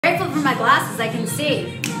over my glasses, I can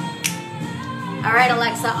see. All right,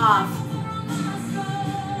 Alexa, off.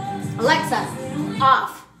 Alexa,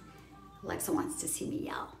 off. Alexa wants to see me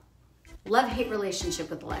yell. Love-hate relationship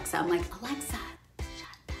with Alexa. I'm like, Alexa, shut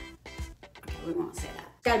up. Okay, we won't say that.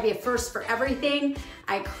 It's gotta be a first for everything.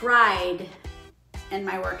 I cried in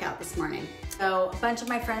my workout this morning. So a bunch of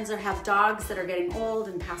my friends have dogs that are getting old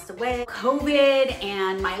and passed away. COVID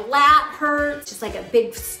and my lat hurts. Just like a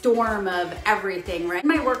big storm of everything, right? In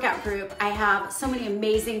my workout group, I have so many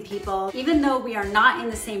amazing people. Even though we are not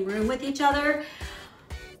in the same room with each other,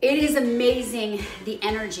 it is amazing, the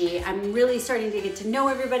energy. I'm really starting to get to know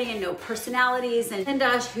everybody and know personalities. And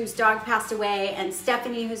Linda, whose dog passed away, and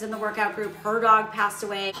Stephanie, who's in the workout group, her dog passed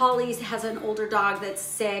away. Holly's has an older dog that's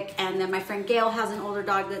sick, and then my friend Gail has an older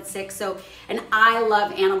dog that's sick. So, and I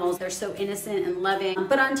love animals. They're so innocent and loving.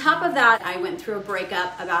 But on top of that, I went through a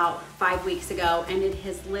breakup about 5 weeks ago, and it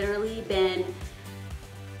has literally been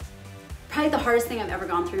probably the hardest thing I've ever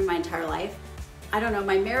gone through in my entire life. I don't know,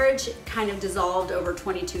 my marriage kind of dissolved over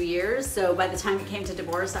 22 years. So by the time it came to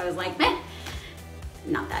divorce, I was like, meh,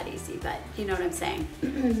 not that easy, but you know what I'm saying.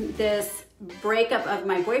 This breakup of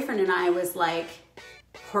my boyfriend and I was like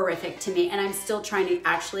horrific to me, and I'm still trying to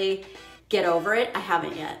actually get over it. I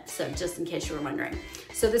haven't yet, so just in case you were wondering.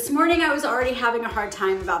 So this morning I was already having a hard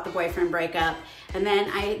time about the boyfriend breakup, and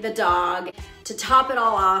then the dog. To top it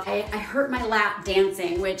all off, I hurt my lat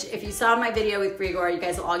dancing, which if you saw my video with Grigor, you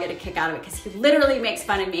guys will all get a kick out of it because he literally makes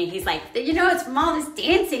fun of me. He's like, you know, it's from all this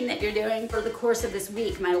dancing that you're doing. For the course of this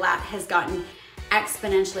week, my lat has gotten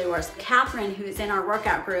exponentially worse. Catherine, who's in our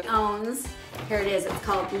workout group, owns, here it is, it's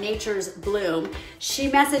called Nature's Bloom. She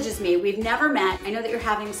messages me, we've never met. I know that you're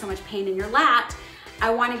having so much pain in your lat. I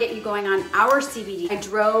want to get you going on our CBD. I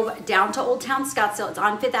drove down to Old Town Scottsdale. It's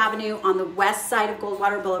on 5th Avenue on the west side of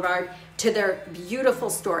Goldwater Boulevard to their beautiful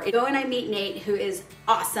store. I go and I meet Nate, who is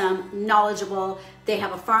awesome, knowledgeable. They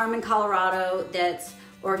have a farm in Colorado that's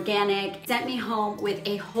organic. Sent me home with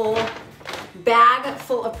a whole bag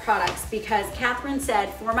full of products because Catherine said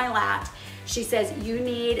for my lat, she says, you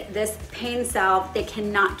need this pain salve. They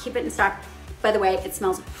cannot keep it in stock. By the way, it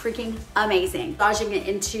smells freaking amazing. Massaging it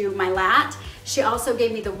into my lat. She also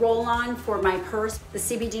gave me the roll-on for my purse, the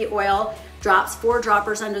CBD oil, drops, 4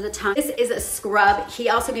 droppers under the tongue. This is a scrub. He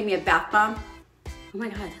also gave me a bath bomb. Oh my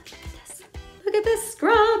God, look at this. Look at this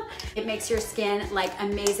scrub. It makes your skin like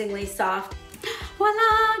amazingly soft.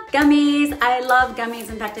 Voila, gummies. I love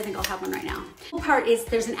gummies. In fact, I think I'll have one right now. The cool part is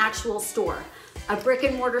there's an actual store, a brick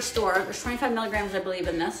and mortar store. There's 25 milligrams, I believe,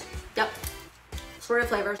 in this. Yep. Sort of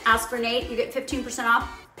flavors. Ask for Nate, you get 15%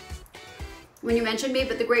 off when you mention me,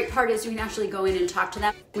 but the great part is you can actually go in and talk to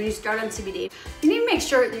them. When you start on CBD, you need to make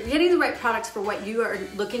sure that you're getting the right products for what you are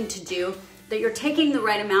looking to do, that you're taking the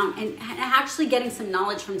right amount and actually getting some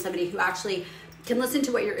knowledge from somebody who actually can listen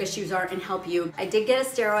to what your issues are and help you. I did get a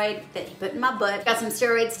steroid that he put in my butt. Got some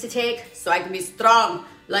steroids to take so I can be strong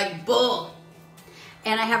like bull.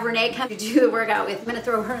 And I have Renee come to do the workout with. I'm gonna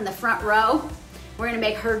throw her in the front row. We're gonna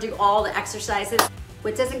make her do all the exercises.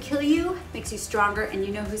 What doesn't kill you makes you stronger, and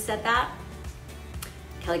you know who said that?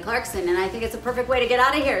 Kelly Clarkson, and I think it's a perfect way to get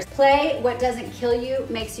out of here. Play What Doesn't Kill You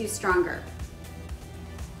Makes You Stronger.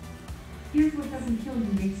 Here's What Doesn't Kill You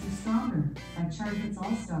Makes You Stronger by Chart Hits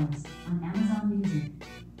All Stars on Amazon Music.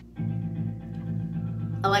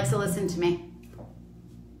 Alexa, listen to me.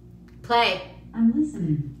 Play. I'm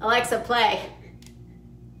listening. Alexa, play.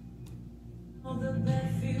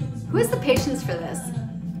 Who has the patience for this?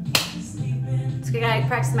 I gotta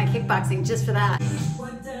practice my kickboxing just for that.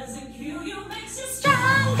 What doesn't kill you makes you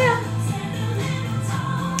stronger.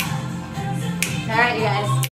 All right, you guys.